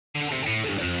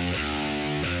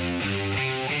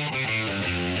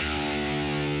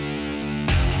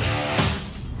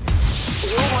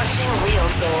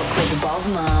Talk with Bob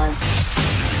Mars.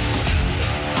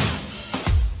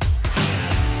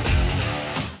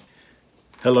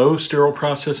 Hello, Sterile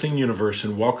Processing Universe,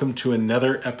 and welcome to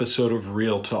another episode of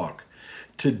Real Talk.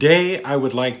 Today, I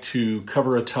would like to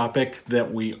cover a topic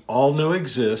that we all know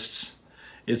exists.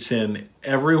 It's in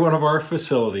every one of our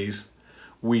facilities.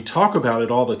 We talk about it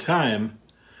all the time,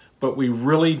 but we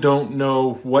really don't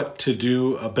know what to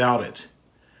do about it.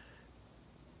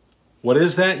 What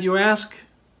is that, you ask?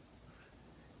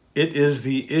 It is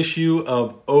the issue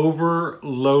of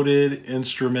overloaded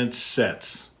instrument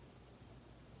sets.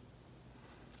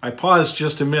 I paused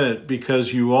just a minute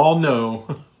because you all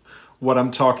know what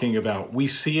I'm talking about. We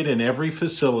see it in every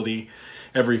facility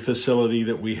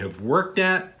that we have worked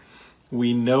at.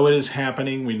 We know it is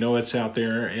happening, we know it's out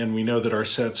there, and we know that our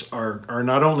sets are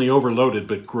not only overloaded,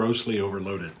 but grossly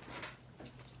overloaded.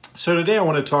 So today I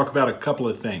want to talk about a couple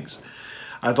of things.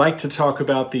 I'd like to talk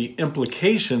about the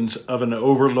implications of an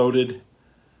overloaded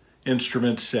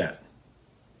instrument set.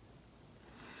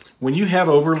 When you have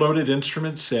overloaded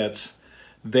instrument sets,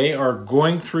 they are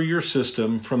going through your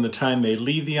system from the time they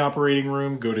leave the operating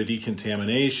room, go to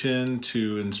decontamination,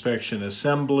 to inspection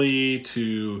assembly,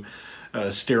 to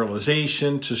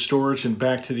sterilization, to storage and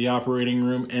back to the operating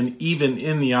room, and even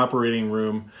in the operating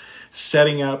room,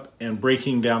 setting up and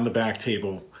breaking down the back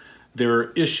table. There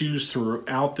are issues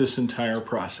throughout this entire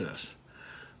process.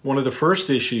 One of the first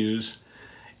issues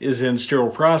is in sterile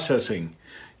processing.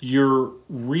 You're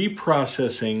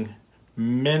reprocessing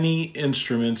many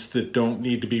instruments that don't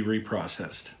need to be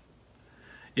reprocessed.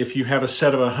 If you have a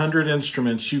set of 100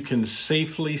 instruments, you can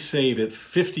safely say that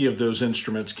 50 of those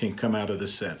instruments can come out of the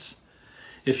sets.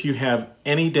 If you have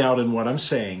any doubt in what I'm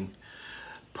saying,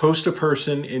 post a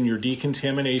person in your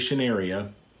decontamination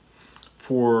area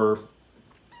for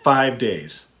 5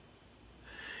 days.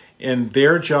 And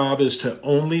their job is to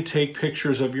only take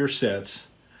pictures of your sets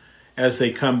as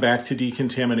they come back to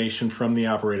decontamination from the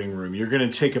operating room. You're going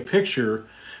to take a picture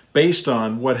based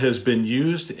on what has been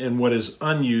used and what is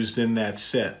unused in that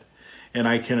set. And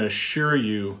I can assure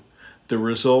you the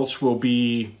results will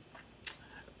be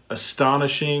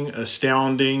astonishing,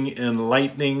 astounding,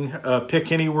 enlightening.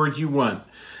 Pick any word you want,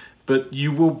 but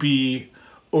you will be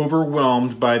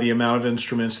overwhelmed by the amount of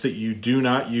instruments that you do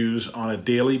not use on a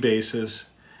daily basis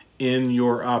in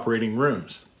your operating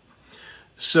rooms.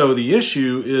 So the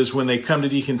issue is when they come to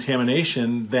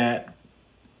decontamination that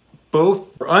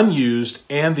both unused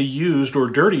and the used or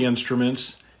dirty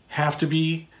instruments have to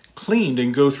be cleaned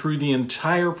and go through the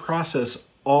entire process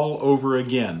all over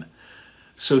again.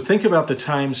 So think about the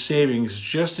time savings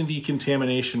just in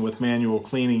decontamination with manual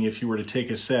cleaning if you were to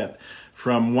take a set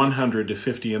from 100 to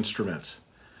 50 instruments.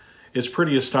 It's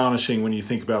pretty astonishing when you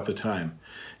think about the time.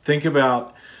 Think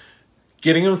about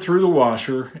getting them through the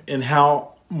washer and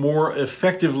how more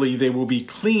effectively they will be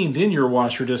cleaned in your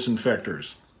washer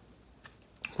disinfectors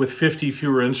with 50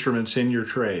 fewer instruments in your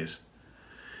trays.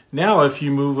 Now, if you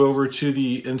move over to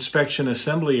the inspection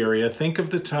assembly area, think of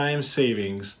the time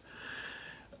savings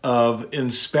of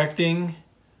inspecting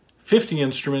 50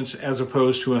 instruments as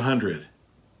opposed to 100.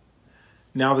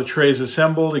 Now the tray is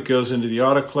assembled, it goes into the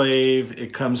autoclave,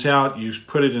 it comes out, you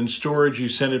put it in storage, you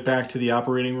send it back to the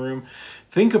operating room.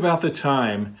 Think about the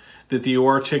time that the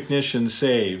OR technician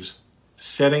saves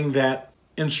setting that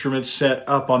instrument set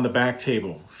up on the back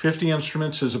table. 50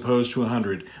 instruments as opposed to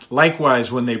 100. Likewise,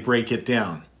 when they break it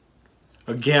down.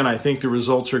 Again, I think the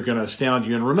results are going to astound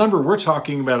you. And remember, we're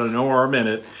talking about an OR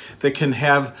minute that can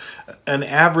have an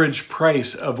average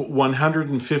price of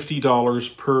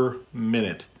 $150 per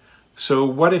minute. So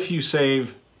what if you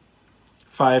save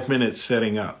 5 minutes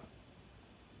setting up?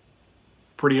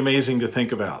 Pretty amazing to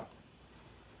think about.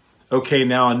 Okay,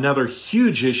 now another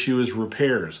huge issue is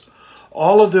repairs.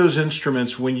 All of those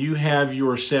instruments, when you have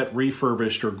your set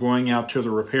refurbished or going out to the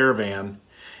repair van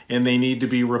and they need to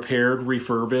be repaired,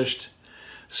 refurbished,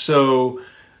 so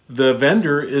the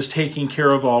vendor is taking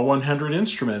care of all 100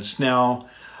 instruments. Now,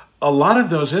 a lot of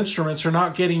those instruments are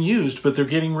not getting used, but they're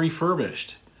getting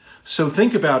refurbished. So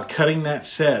think about cutting that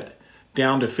set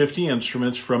down to 50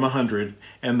 instruments from 100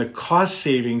 and the cost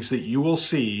savings that you will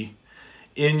see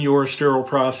in your sterile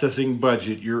processing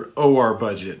budget, your OR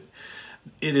budget.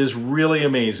 It is really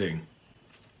amazing.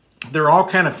 There are all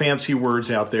kind of fancy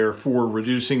words out there for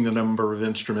reducing the number of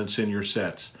instruments in your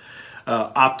sets.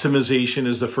 Optimization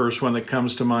is the first one that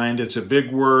comes to mind. It's a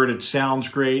big word, it sounds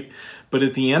great, but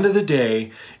at the end of the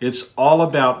day, it's all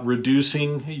about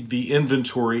reducing the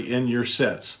inventory in your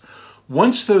sets.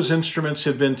 Once those instruments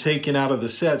have been taken out of the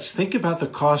sets, think about the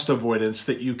cost avoidance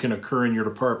that you can occur in your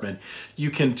department. You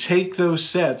can take those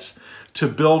sets to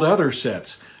build other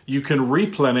sets. You can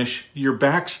replenish your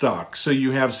back stock so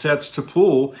you have sets to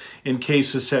pull in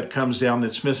case a set comes down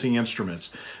that's missing instruments.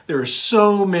 There are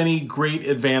so many great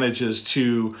advantages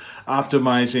to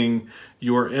optimizing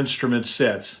your instrument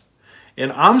sets.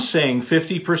 And I'm saying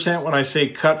 50% when I say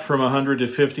cut from 100 to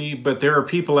 50, but there are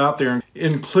people out there,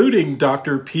 including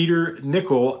Dr. Peter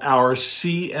Nickel, our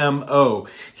CMO.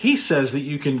 He says that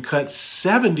you can cut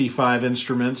 75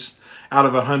 instruments out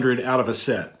of 100 out of a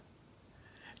set.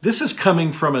 This is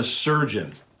coming from a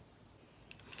surgeon.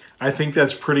 I think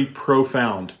that's pretty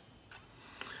profound.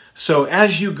 So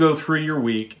as you go through your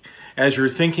week, as you're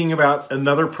thinking about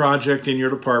another project in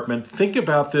your department, think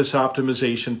about this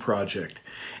optimization project.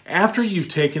 After you've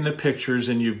taken the pictures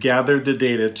and you've gathered the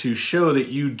data to show that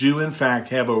you do in fact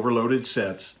have overloaded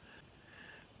sets,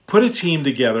 put a team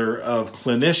together of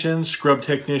clinicians, scrub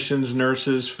technicians,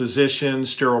 nurses, physicians,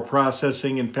 sterile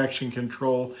processing, infection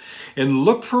control, and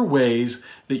look for ways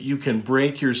that you can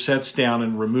break your sets down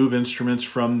and remove instruments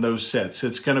from those sets.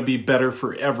 It's going to be better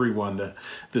for everyone,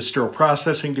 the sterile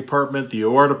processing department, the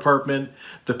OR department,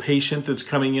 the patient that's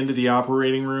coming into the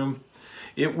operating room.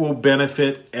 It will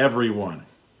benefit everyone.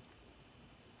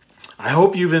 I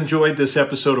hope you've enjoyed this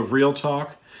episode of Real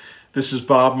Talk. This is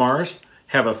Bob Mars.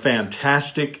 Have a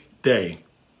fantastic day.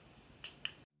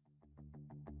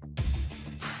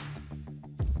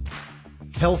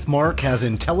 HealthMark has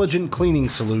intelligent cleaning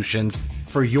solutions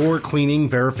for your cleaning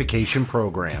verification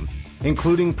program,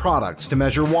 including products to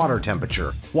measure water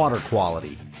temperature, water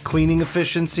quality, cleaning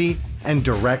efficiency, and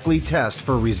directly test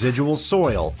for residual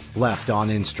soil left on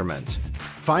instruments.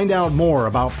 Find out more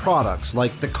about products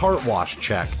like the Cart Wash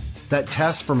Check that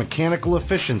tests for mechanical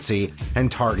efficiency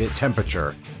and target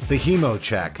temperature, the Hemo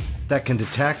Check that can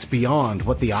detect beyond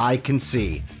what the eye can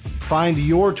see. Find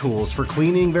your tools for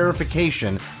cleaning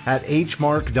verification at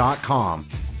hmark.com.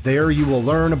 There you will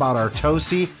learn about our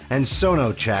TOSI and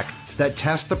SonoCheck that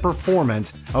test the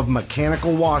performance of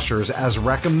mechanical washers as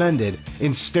recommended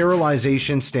in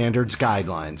sterilization standards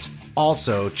guidelines.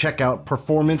 Also, check out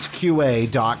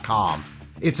performanceqa.com.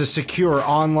 It's a secure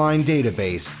online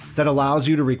database that allows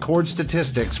you to record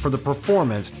statistics for the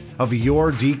performance of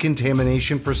your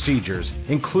decontamination procedures,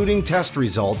 including test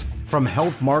results from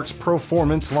HealthMark's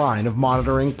Performance line of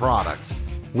monitoring products.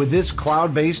 With this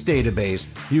cloud-based database,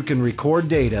 you can record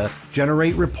data,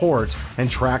 generate reports,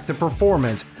 and track the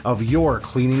performance of your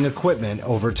cleaning equipment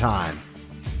over time.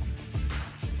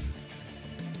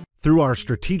 Through our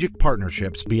strategic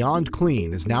partnerships, Beyond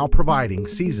Clean is now providing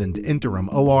seasoned interim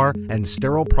OR and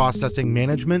sterile processing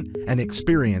management and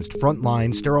experienced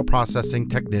frontline sterile processing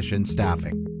technician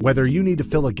staffing. Whether you need to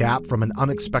fill a gap from an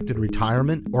unexpected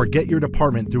retirement or get your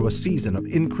department through a season of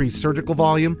increased surgical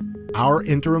volume, our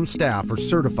interim staff are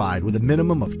certified with a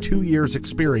minimum of 2 years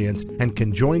experience and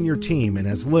can join your team in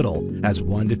as little as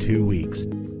 1 to 2 weeks.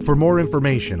 For more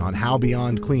information on how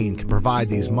Beyond Clean can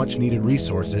provide these much-needed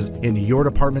resources in your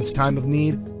department's time of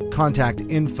need, contact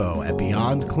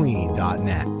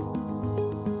info@beyondclean.net.